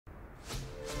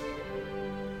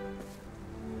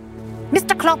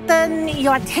Mr. Clopton,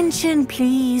 your attention,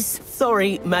 please.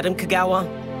 Sorry, Madam Kagawa.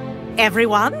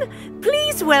 Everyone,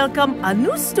 please welcome a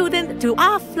new student to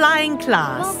our flying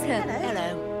class. Welcome.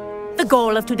 Hello. The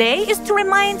goal of today is to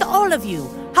remind all of you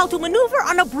how to maneuver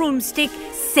on a broomstick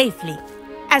safely,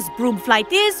 as broom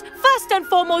flight is, first and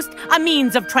foremost, a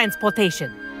means of transportation.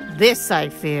 This, I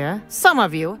fear, some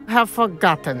of you have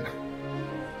forgotten.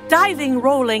 Diving,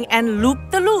 rolling, and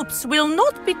loop-the-loops will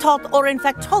not be taught or in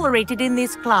fact tolerated in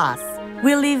this class.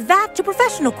 We'll leave that to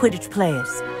professional Quidditch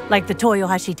players, like the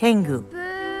Toyohashi Tengu.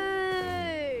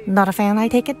 Boo! Not a fan, I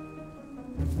take it?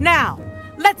 Now,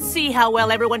 let's see how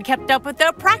well everyone kept up with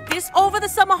their practice over the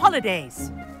summer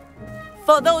holidays.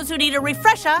 For those who need a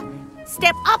refresher,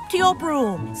 step up to your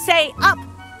broom, say up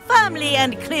firmly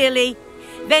and clearly,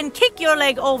 then kick your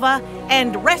leg over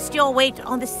and rest your weight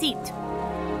on the seat.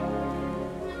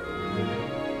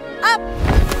 Up!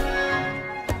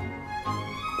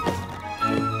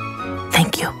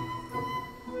 Thank you.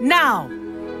 Now,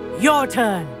 your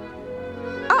turn.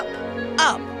 Up!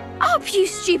 Up. Up, you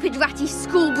stupid ratty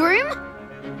school broom!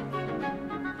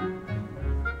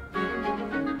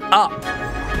 Up.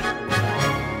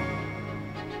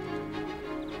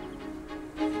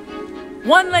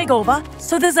 One leg over,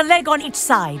 so there's a leg on each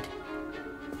side.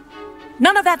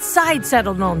 None of that side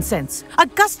saddle nonsense. A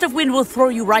gust of wind will throw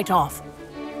you right off.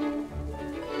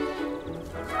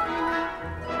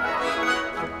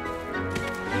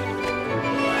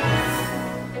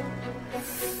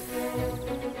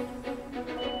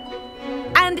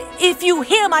 And if you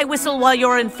hear my whistle while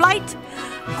you're in flight,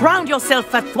 ground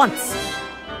yourself at once.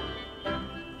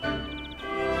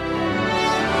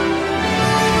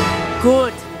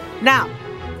 Good. Now,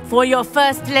 for your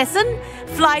first lesson,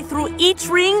 fly through each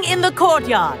ring in the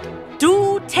courtyard.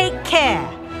 Do take care.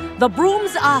 The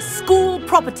brooms are school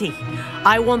property.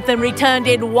 I want them returned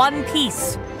in one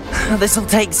piece. This'll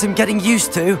take some getting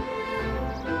used to.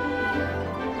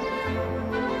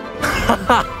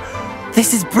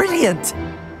 This is brilliant.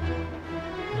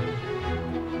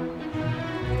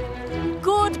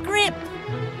 Good grip.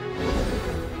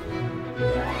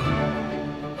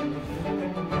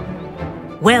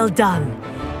 Well done.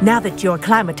 Now that you're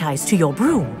acclimatized to your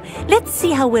broom, let's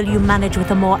see how well you manage with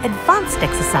a more advanced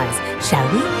exercise, shall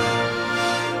we?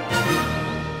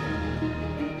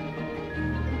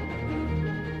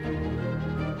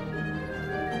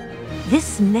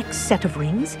 This next set of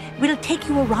rings will take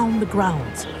you around the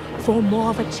grounds for more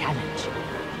of a challenge.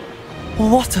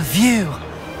 What a view.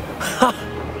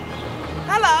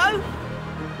 Hello.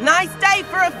 Nice day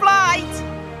for a flight.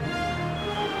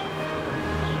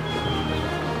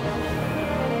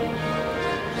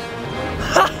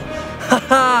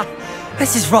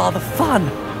 This is rather fun.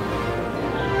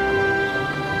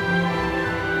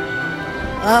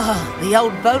 Oh, the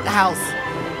old boathouse.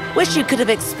 Wish you could have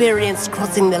experienced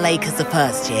crossing the lake as a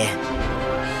first year.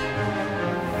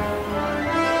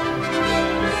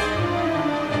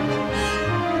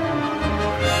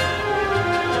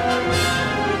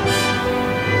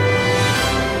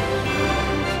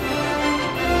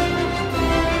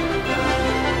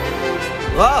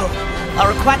 Whoa,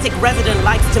 our aquatic resident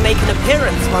likes to make an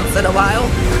appearance once in a while.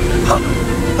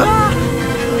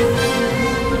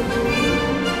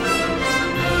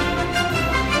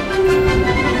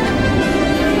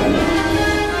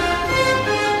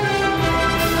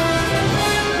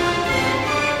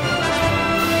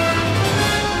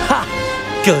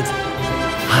 Good.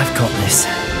 I've got this.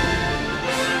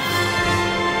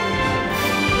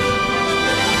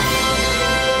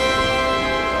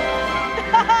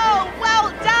 Oh,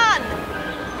 well done!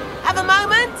 Have a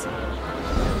moment?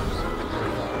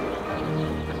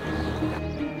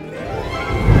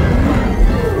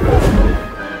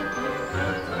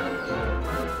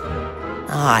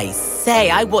 I say,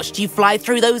 I watched you fly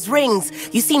through those rings.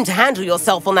 You seem to handle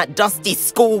yourself on that dusty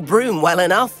school broom well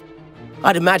enough.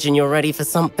 I'd imagine you're ready for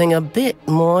something a bit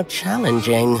more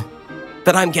challenging.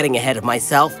 But I'm getting ahead of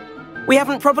myself. We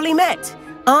haven't properly met.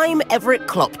 I'm Everett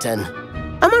Clopton.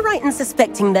 Am I right in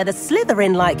suspecting that a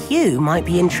Slytherin like you might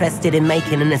be interested in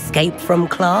making an escape from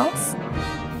class?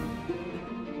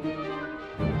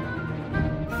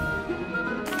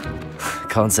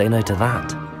 Can't say no to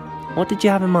that. What did you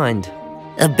have in mind?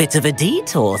 A bit of a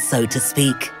detour, so to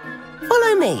speak.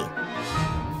 Follow me.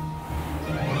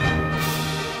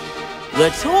 The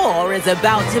tour is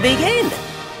about to begin.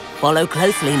 Follow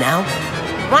closely now.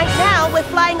 Right now, we're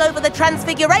flying over the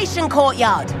Transfiguration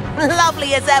Courtyard.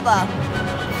 Lovely as ever.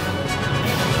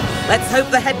 Let's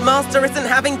hope the headmaster isn't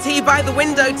having tea by the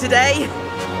window today.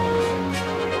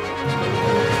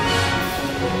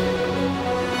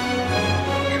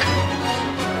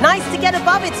 Nice to get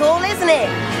above it all, isn't it?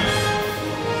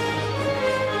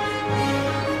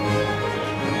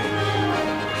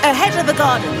 Ahead of the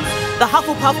gardens, the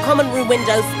Hufflepuff common room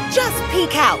windows just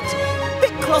peek out.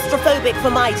 Bit claustrophobic for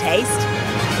my taste.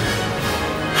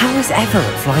 How is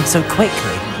Everett flying so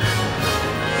quickly?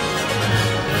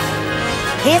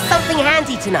 Here's something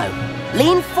handy to know.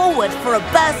 Lean forward for a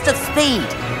burst of speed.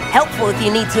 Helpful if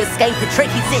you need to escape a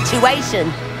tricky situation.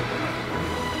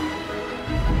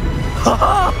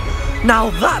 Ha! Now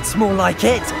that's more like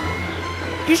it!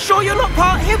 You sure you're not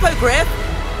part hippogriff?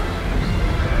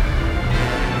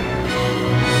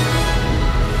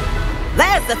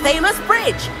 There's the famous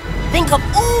bridge. Think of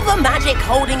all the magic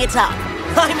holding it up.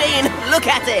 I mean, look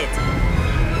at it.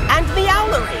 And the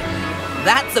owlery.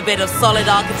 That's a bit of solid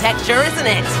architecture, isn't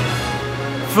it?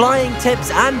 Flying tips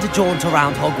and a jaunt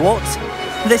around Hogwarts.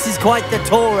 This is quite the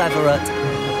tour, Everett.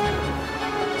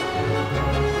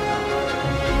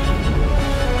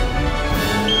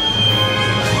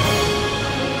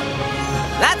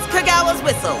 That's Kagawa's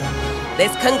whistle.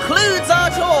 This concludes our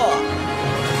tour.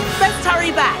 Let's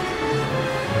hurry back.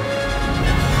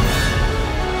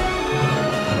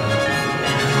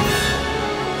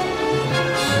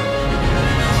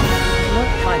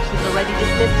 Looks like she's already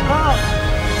dismissed class.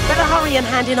 Better hurry and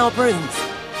hand in our brooms.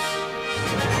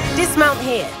 Dismount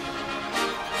here.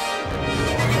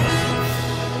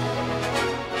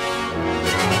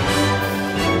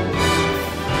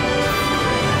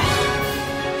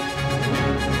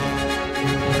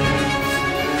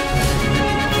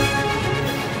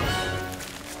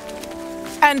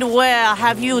 And where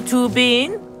have you two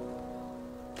been?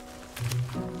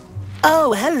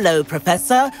 Oh, hello,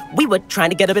 Professor. We were trying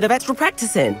to get a bit of extra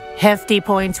practice in. Hefty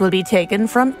points will be taken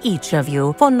from each of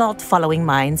you for not following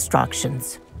my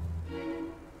instructions.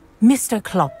 Mr.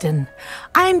 Clopton,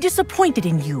 I'm disappointed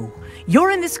in you.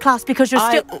 You're in this class because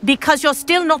you're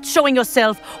still not showing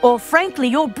yourself, or frankly,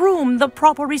 your broom, the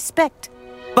proper respect.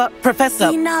 But, Professor...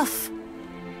 Enough.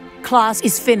 Class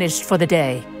is finished for the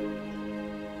day.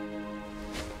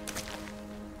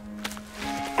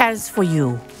 As for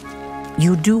you,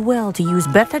 you do well to use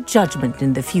better judgment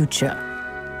in the future.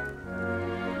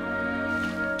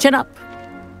 Chin up.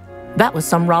 That was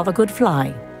some rather good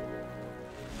flying.